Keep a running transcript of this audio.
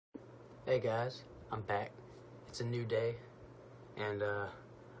Hey guys, I'm back. It's a new day, and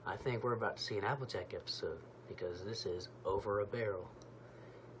I think we're about to see an Applejack episode because this is Over a Barrel.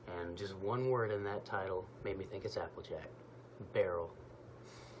 And just one word in that title made me think it's Applejack. Barrel.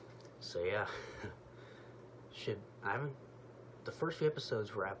 So yeah, the first few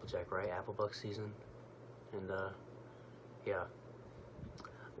episodes were Applejack, right? Applebuck season. And yeah.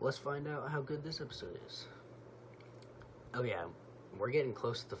 Let's find out how good this episode is. Oh yeah, we're getting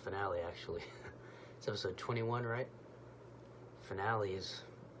close to the finale actually. It's episode 21, right? Finale is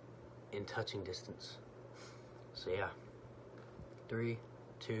in touching distance. So yeah. 3,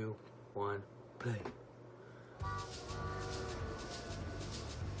 2, 1, play.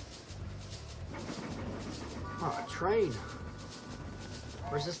 Oh, a train.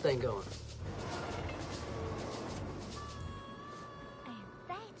 Where's this thing going? And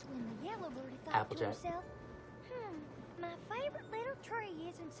that's when the yellow birdie thought Applejack. to herself, my favorite little tree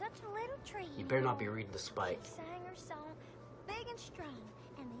isn't such a little tree. You better not be reading the spike. She sang her song, big and strong,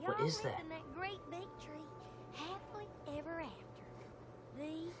 and they What all is lived that? in that great big tree, happily ever after.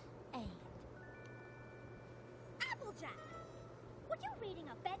 The end. Applejack! Were you reading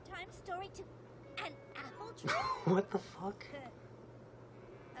a bedtime story to an apple tree? What the fuck?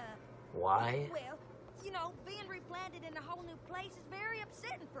 Why? Well, you know, being replanted in a whole new place is very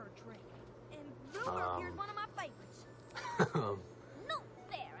upsetting for a tree. And Bluebird here's one of my favorites. No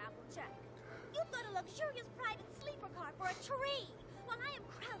fair, Applejack. You've got a luxurious private sleeper car for a tree, while I am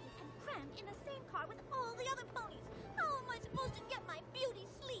crowded and crammed in the same car with all the other ponies. How am I supposed to get my beauty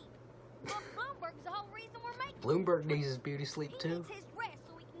sleep? Well, Bloomberg's the whole reason we're making it. Bloomberg needs his beauty sleep He too. needs his rest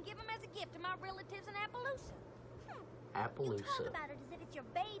so we can give him as a gift to my relatives in Appaloosa. You Appaloosa. talk about it as if it's your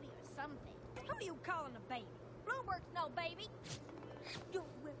baby or something. Who are you calling a baby? Bloomberg's no baby. Don't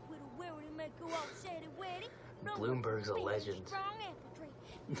wet with a weary make go all sad and wetty. Bloomberg's a legend. Strong apple tree.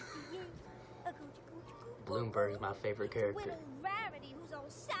 Bloomberg's my favorite character. Little Rarity who's all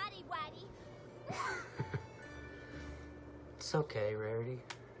saddy waddy. It's okay, Rarity.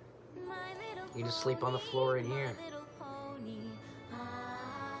 My little You just sleep on the floor in here. my little pony.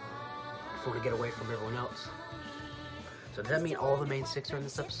 Before we get away from everyone else. So does that mean all the main 6 are in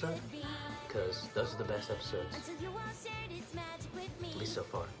this episode? Because those are the best episodes. Until you all shared its magic with me. At least so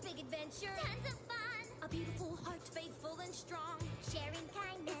far. Big adventure, tons of fun. A beautiful heart, faithful and strong. Sharing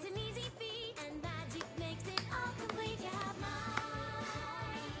kindness, it's an easy feat. And magic makes it all complete. You have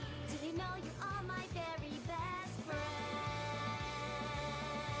mine. Did you know you are my very best friend?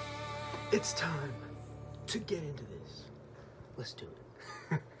 It's time to get into this. Let's do it.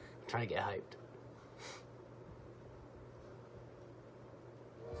 I'm trying to get hyped.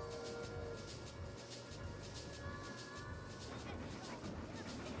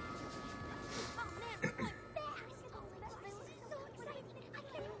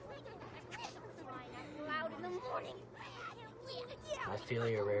 I feel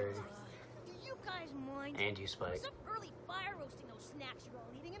your Rarity. Do you guys mind? And you, Spike. Some early fire roasting those snacks you're all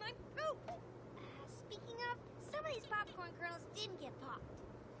eating, and I'm pooped. Speaking of, some of these popcorn kernels didn't get popped.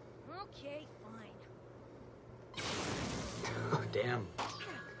 Okay, fine. Oh, damn.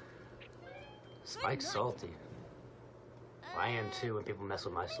 Spike's salty. I am too when people mess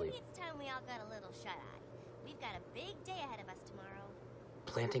with my sleep. Maybe it's time we all got a little shut-eye. We've got a big day ahead of us tomorrow.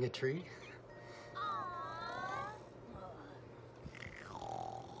 Planting a tree? Aww.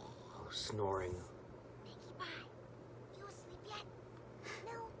 Oh, snoring. Maggie Pie, you asleep yet?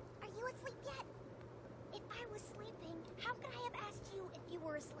 No, are you asleep yet? If I was sleeping, how could I have asked you if you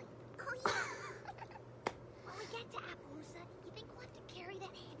were asleep? Oh, yeah. When we get to Appaloosa, you think we'll have to carry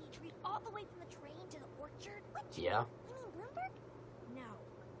that heavy tree all the way from the train to the orchard? What tree? Yeah. You mean Bloomberg? No,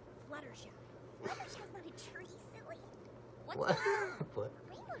 Fluttershy. Fluttershy's not a tree, silly. What's What? wrong? What?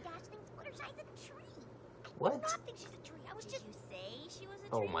 Rainbow Dash thinks Fluttershy's a tree. I What? do not think she's a tree. I was Did just... you say she was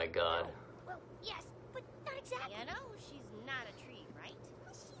a Oh tree? my god. Well, yes, but not exactly. You know, she's not a tree, right?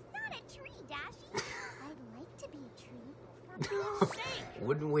 She's not a tree, Dashy. I'd like to be a tree. For Pete's sake.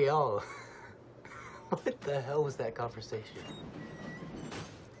 Wouldn't we all? What the hell was that conversation?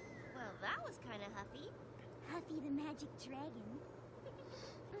 Well, that was kind of huffy. Huffy the magic dragon.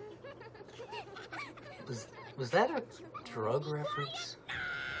 Was that a drug reference?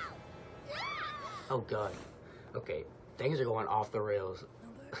 Oh god. Okay, things are going off the rails.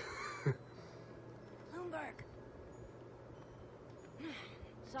 Bloomberg.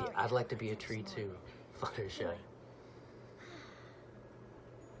 Yeah, I'd like to be a tree too. Fluttershy.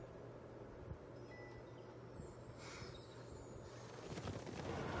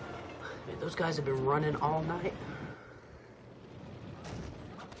 Man, those guys have been running all night.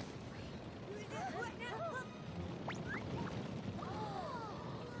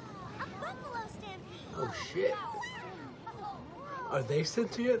 Oh shit. Are they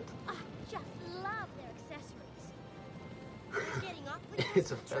sentient? I just love their accessories. They're getting awfully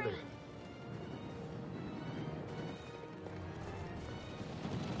It's a close to feather. train.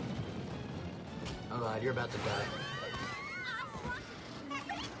 Oh god, you're about to die.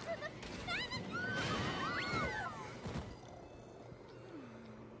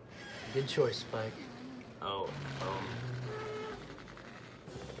 Good choice, Spike. Oh.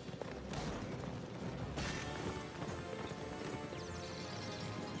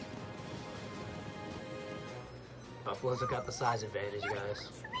 Buffaloes have got the size advantage, guys.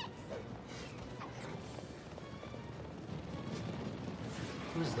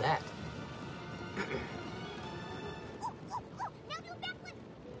 Who's that?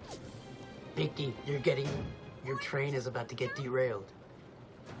 Pinky, your train is about to get derailed.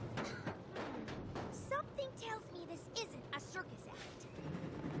 Something tells me this isn't a circus act.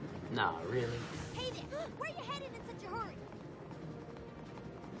 Nah, really? Hey there, where you headed in such a hurry?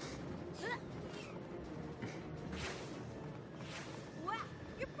 Wow,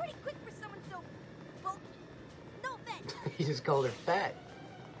 you're pretty quick for someone so bulky. No offense. He just called her fat.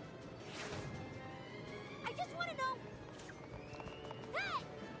 I just want to know. Hey,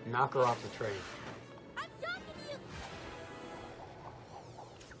 Knock her off the train. I'm talking to you.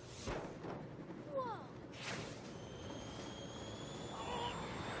 Whoa.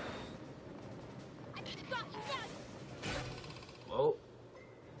 I got you now. Whoa.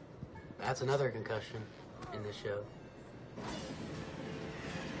 That's another concussion in this show.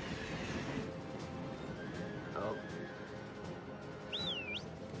 Oh.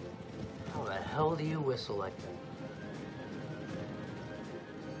 How the hell do you whistle like that?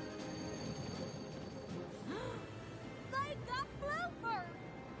 They got Blooper.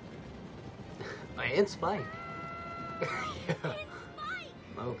 And Spike. Yeah. It's Spike.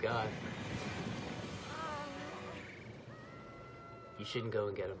 Oh god. You shouldn't go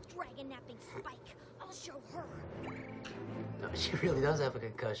and get him. Dragon napping Spike. I'll show her. No, she really does have a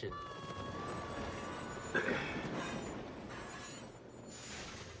concussion.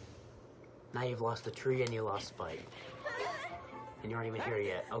 Now you've lost the tree and you lost Spike. And you aren't even here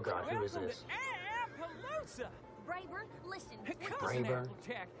yet. Oh god, who is this? Appaloosa! Brayburn, listen. Cousin Brayburn?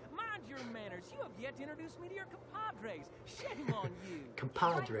 Applejack, mind your manners. You have yet to introduce me to your compadres. Shame on you.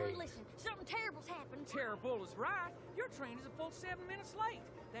 Compadre. Brayburn, listen. Something terrible's happened. Terrible is right. Your train is a full 7 minutes late.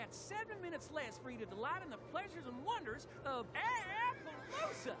 That's 7 minutes less for you to delight in the pleasures and wonders of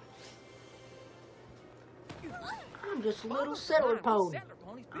Appaloosa. I'm just a little settler pony. Settler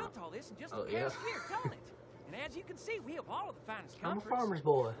ponies built all this in just Oh, the yeah. past year, don't it? And as you can see, we have all of the finest I'm a comforts. farmer's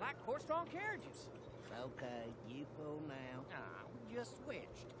boy. Like horse-drawn carriages. Okay, you pull now. We just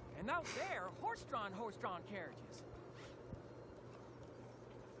switched. And those there are horse-drawn carriages.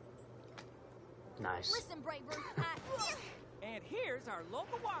 Nice. Listen, Brayburn. And here's our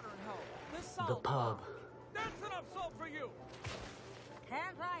local watering hole, the Salt The pub. That's enough salt for you.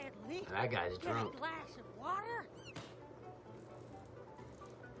 Can't I at least That guy's get drunk. a glass of water?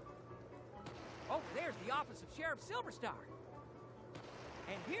 Oh, there's the office of Sheriff Silverstar.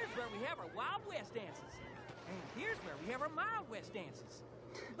 And here's where we have our Wild West dances. And here's where we have our Mild West dances.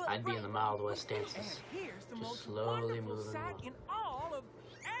 But I'd be in the Mild West And dances. here's the Just most slowly wonderful moving sight along. in all of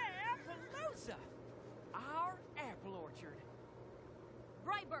Appaloosa. Our apple orchard.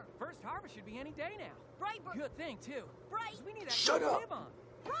 Brayburn, First harvest should be any day now. Brayburn, Good thing, too. Bray, 'Cause we need that Shut to up. live on.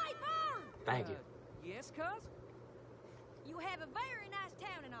 Brayburn! Thank you. Yes, cuz? You have a very nice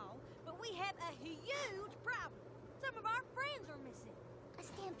town and all, but we have a huge problem. Some of our friends are missing. A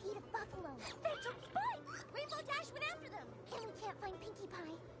stampede of buffalo. They took Spike, Rainbow Dash went after them. And we can't find Pinkie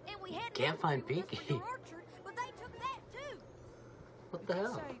Pie. and we had Can't find Pinkie Pinkie. for your orchard, but they took that too. What the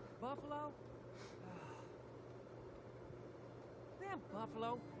hell? Say, Buffalo? Them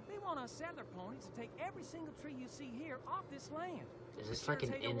Buffalo, they want us settler ponies to take every single tree you see here off this land. Is this Sure like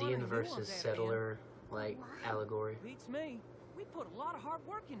an take a Indian wonder who versus wants that settler, like, allegory? Beats me. We put a lot of hard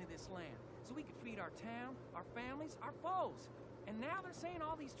work into this land so we could feed our town, our families, our foes. And now they're saying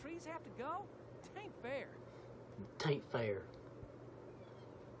all these trees have to go? It ain't fair. Tain't fair.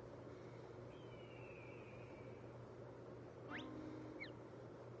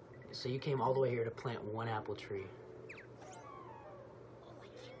 So you came all the way here to plant one apple tree. Oh, I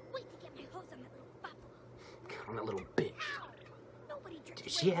can't wait to get my hose on that little buffalo. On that little bitch. Nobody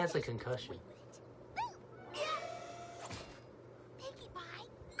drinks She Rainbow has a Dash concussion. away with it. Pinkie Pie?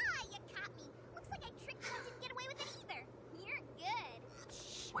 Ah, you caught me. Looks like I tricked you and didn't get away with it either. You're good.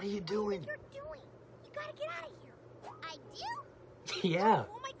 Shh. What are you doing? You're doing? You gotta get out of here. I do? Yeah.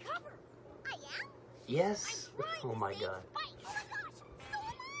 Oh, my cover. I am? Yes. I'm trying Oh to my save god. Spike. Oh my gosh, so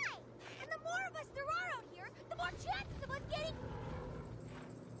am I. And the more of us there are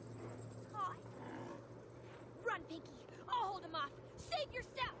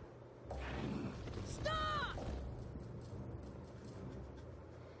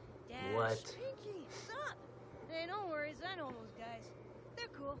What? Pinky, sup? Hey, no worries. I know those guys. They're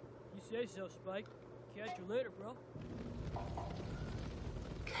cool. You say so, Spike. Catch you later, bro.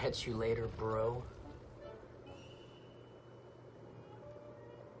 Catch you later, bro.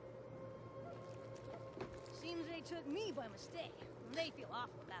 Seems they took me by mistake. They feel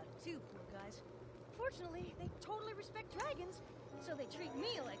awful about it too, poor guys. Fortunately, they totally respect dragons, so they treat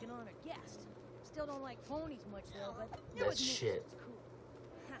me like an honored guest. Still don't like ponies much though, but That's shit. It's cool.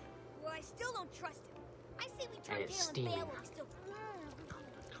 Huh. Well, I still don't trust him. I say we And turn it's tail and bail steaming. while we still...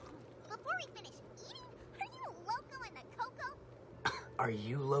 Before we finish eating, are you loco in the cocoa? Are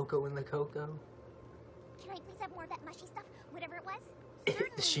you loco in the cocoa? Can I please have more of that mushy stuff, whatever it was?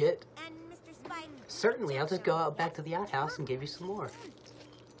 The shit? And Mr. Spike... Certainly, I'll just go out back to the outhouse and give you some more.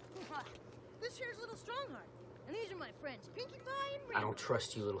 This here's Little Strongheart, and these are my friends, Pinkie Pie and I Rainbow. don't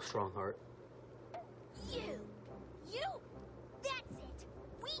trust you, little Strongheart. You! That's it!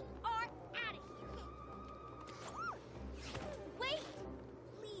 We are out of here! Wait!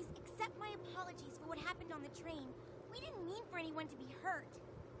 Please, accept my apologies for what happened on the train. We didn't mean for anyone to be hurt.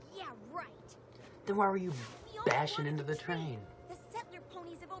 Yeah, right. Then why were you We only bashing wanted into the to train? The settler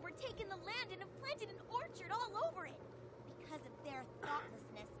ponies have overtaken the land and have planted an orchard all over it. Because of their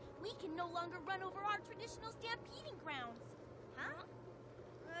thoughtlessness, we can no longer run over our traditional stampeding grounds. Huh?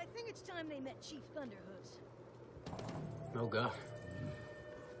 I think it's time they met Chief Thunderhooves. Oh god.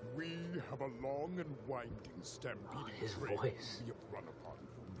 We have a long and winding stampeding His trail voice. we have run upon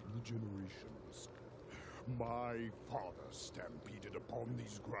for many generations. My father stampeded upon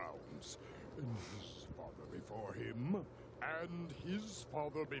these grounds, and his father before him, and his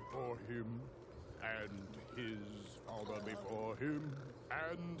father before him, and his father before him,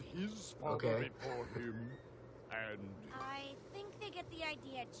 and his father Okay. before him, and I think they get the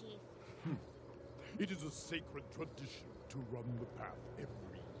idea, Chief. it is a sacred tradition to run the path every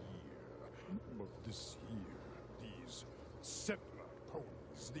year. But this year, these settler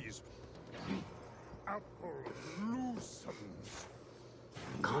ponies, these Appaloosans,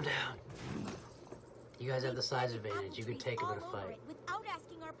 Calm down. You guys have the size advantage. You can take him in a all over fight. it without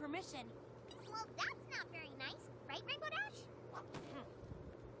asking our permission. Well, that's not very nice, right, Rainbow Dash?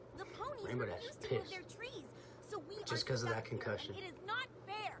 The ponies Rainbow Dash refuse is to move pissed. their trees, so we Just are 'cause of stuck that here, concussion. and it is not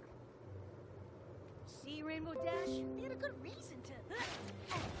fair. See, Rainbow Dash? They had a good reason to.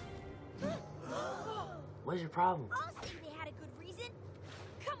 What's your problem? I'll say they had a good reason.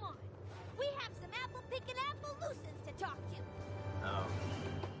 Come on, we have some apple picking Appaloosans to talk to. Oh,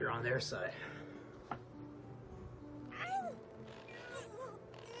 you're on their side.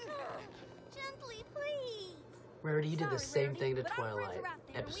 Gently, please. Rarity, you did the Sorry, same thing to but our friends Twilight, are out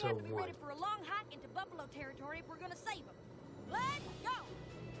there, and we have episode to be 1. ready for a long hike into buffalo territory if we're gonna save them. Let's go.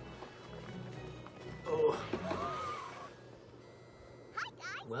 Oh, Hi,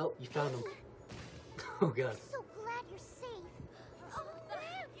 guys. well, you found him. Oh god. So glad you're safe. Oh,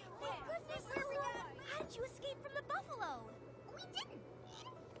 man! Thank goodness, everyone! How did you escape from the buffalo? We didn't.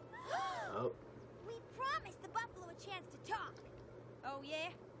 Oh, We promised the buffalo a chance to talk. Oh, yeah?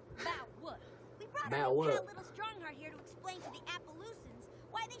 About what? We brought About our new what? pal Little Strongheart here to explain to the Appaloosans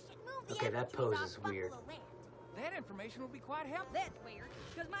why they should move the Okay, that apple trees pose is off weird. Buffalo land. That information will be quite helpful. That's weird,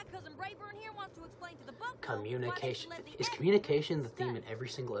 because my cousin Brayburn here wants to explain to the buffalo. communication. why they should let the Is apple communication the trees theme in study. every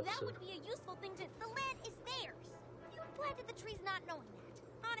single That episode? would be a useful thing to... The land is theirs. You planted the trees not knowing that.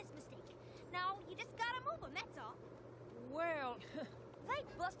 Honest mistake. Now, you just gotta move them, that's all. Well, They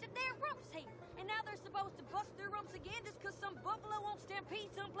busted their rumps here, and now they're supposed to bust their rumps again just because some buffalo won't stampede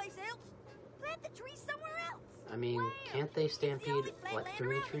someplace else? Plant the trees somewhere else. I mean, Where? can't they It's the stampede only flat like land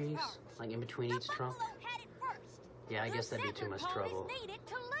through the around these trees? parts. Like in between The each trunk? buffalo had it first. Yeah, I The guess that'd be too settler much ponies trouble. need it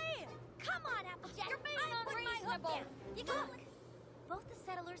to live. Come on, Applejack. You're being I put my hook unreasonable. there. You got Look, both the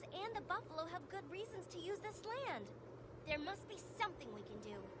settlers and the buffalo have good reasons to use this land. There must be something we can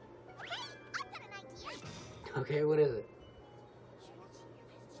do. Hey, I've got an idea. Okay, what is it?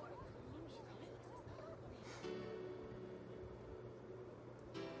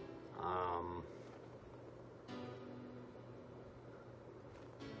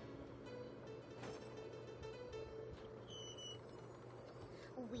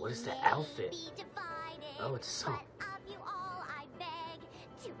 What is the We outfit? may be divided, Oh, it's a song. but of you all I beg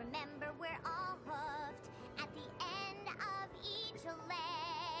to remember we're all hoofed at the end of each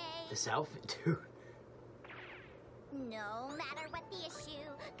leg. This outfit, dude. No matter what the issue,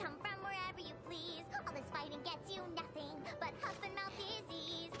 come from wherever you please. All this fighting gets you nothing but huff and mouth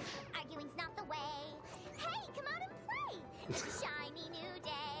disease. Arguing's not the way. Hey, come out and play. It's a shiny new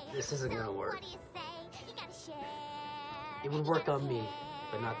day. This isn't gonna So work. What do you say? You gotta share. It would You work gotta on me, care.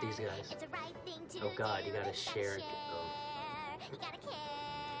 but not these guys. It's a right thing to Oh god, you do. gotta You share. You gotta care.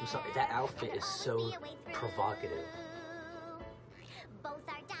 I'm sorry, that outfit is so provocative. Both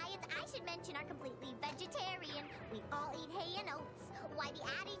our diets, I should mention, are completely vegetarian. We all eat hay and oats. Why be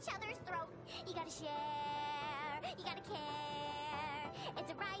at each other's throat? You gotta share, you gotta care. It's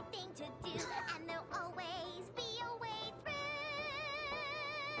the right thing to do, and there'll always be a way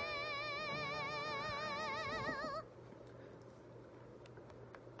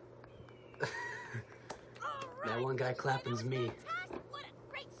through. That one guy clapping's me. What a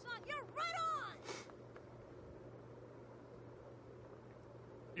great song! You're right on!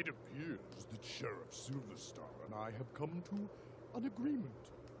 It appears that Sheriff Silverstar and I have come to an agreement.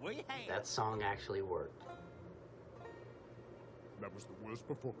 We have. That song actually worked. That was the worst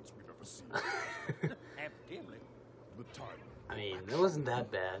performance we've ever seen. Evidently. The time I mean, it wasn't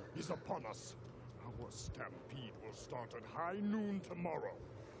that bad. is upon us. Our stampede will start at high noon tomorrow.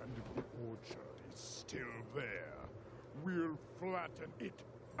 And if the orchard is still there, we'll flatten it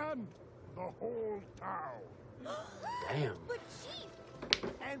and the whole town. Damn. But Chief,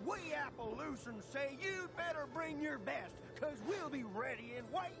 And we Appaloosans say you'd better bring your best, cause we'll be ready and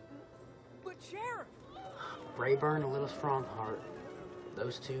waiting. But Sheriff, Brayburn, a little Strongheart.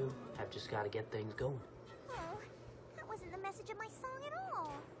 Those two have just got to get things going. Oh, that wasn't the message of my song at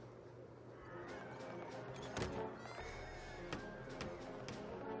all.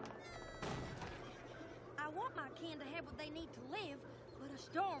 I want my kin to have what they need to live, but a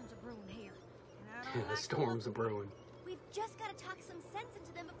storm's a brewing here. And I don't The like storm's a brewing. We've just got to talk some sense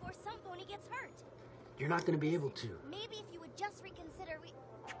into them before some pony gets hurt. You're not going to be able to. Maybe if you would just reconsider,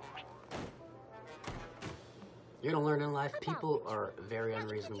 You're going to learn in life, people are very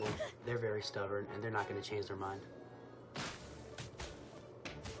unreasonable. They're very stubborn, and they're not going to change their mind.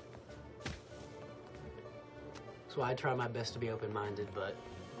 So I try my best to be open-minded, but,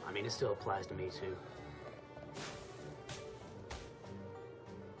 I mean, it still applies to me, too.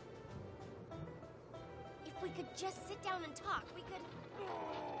 If we could just sit down and talk, we could...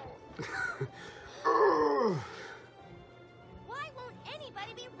 Why won't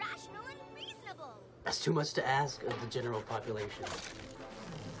anybody be rational and reasonable? That's too much to ask of the general population.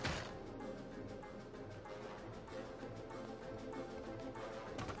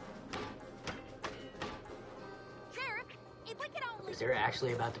 Sheriff, if we could only... Is there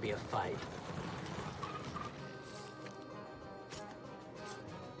actually about to be a fight?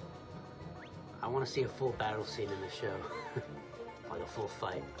 I want to see a full battle scene in the show. Like a full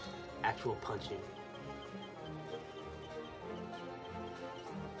fight. Actual punching.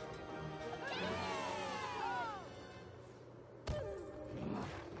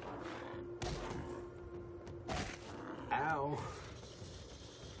 Ow.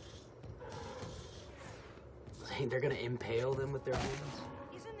 They're gonna impale them with their hands?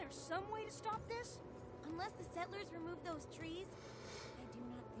 Isn't there some way to stop this? Unless the settlers remove those trees, I do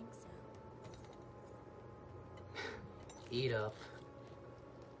not think so. Eat up.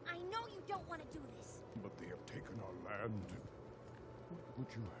 I know you don't want to do this. But they have taken our land. What would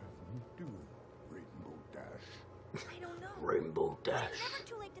you have me do, Rainbow Dash? I don't know. Rainbow Dash. It's never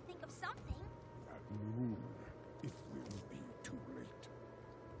too late to think of something. At noon, it will be too late.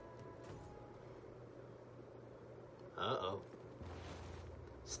 Uh-oh.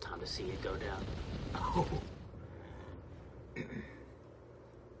 It's time to see it go down. Oh.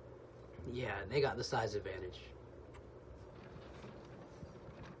 Yeah, they got the size advantage.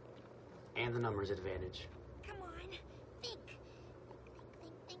 And the numbers advantage. Come on, think.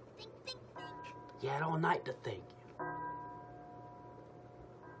 Think. You had all night to think.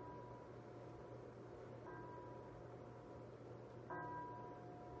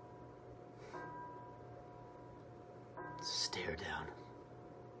 Stare down.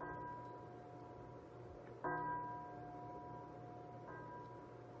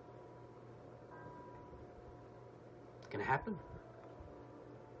 It's gonna happen?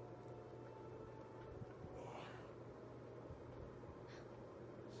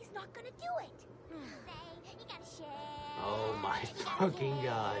 He's not gonna do it. Say, you gotta share. Oh my fucking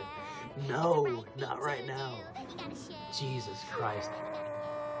god. No, not right now. You gotta share. Jesus Christ.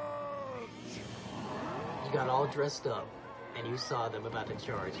 You got all dressed up, and you saw them about to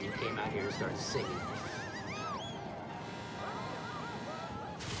charge, and you came out here and started singing.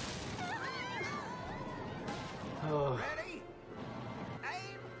 Oh, Ready?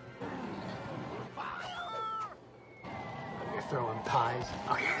 Aim! Fire! you're throwing pies.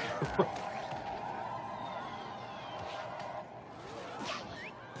 Okay.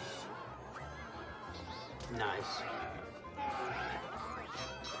 Nice.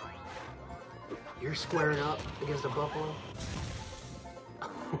 You're squaring up against a buffalo?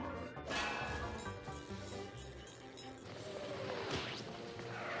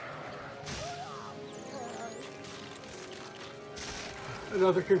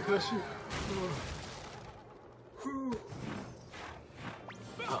 Another concussion.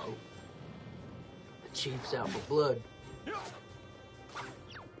 Uh-oh. The chief's out for blood.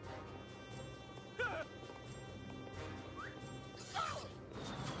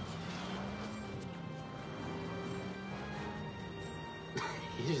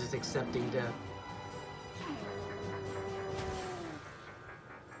 He's just accepting death.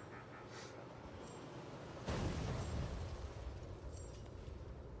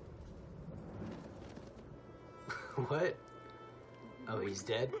 What? Oh, he's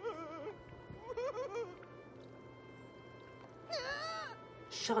dead?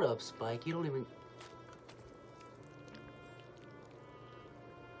 Shut up, Spike. You don't even...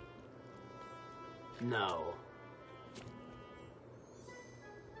 No.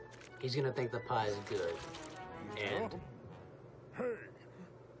 He's gonna think the pie's good. And... Hey,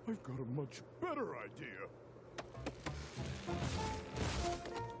 I've got a much better idea.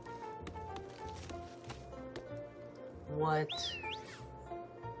 What?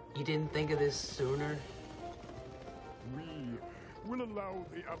 You didn't think of this sooner? We will allow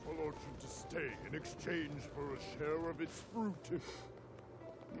the apple orchard to stay in exchange for a share of its fruit.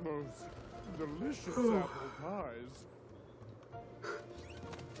 Those delicious apple pies.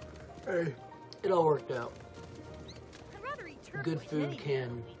 Hey. It all worked out. I'd rather eat turkey Good than food anything.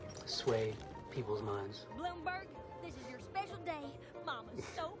 can sway people's minds. Bloomberg, this is your special day. Mama's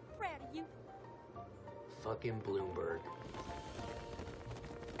so proud of you. Fucking Bloomberg.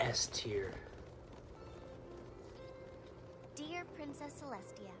 S tier. Dear Princess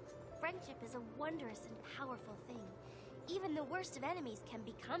Celestia, friendship is a wondrous and powerful thing. Even the worst of enemies can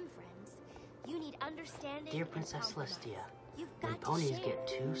become friends. You need understanding. Dear and Princess compromise. Celestia, You've when got to ponies share. get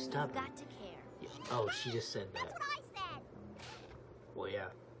too stubborn... You've got to care. Oh, she just said that. That's what I said. Well, yeah.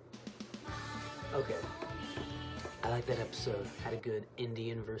 Okay. I like that episode. Had a good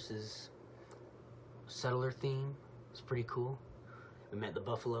Indian versus settler theme. It was pretty cool. We met the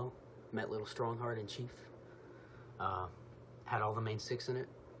buffalo, met Little Strongheart and Chief. Had all the main six in it.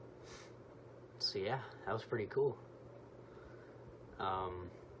 So yeah, that was pretty cool. On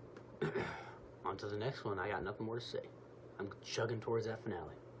to the next one. I got nothing more to say. I'm chugging towards that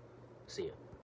finale. See ya.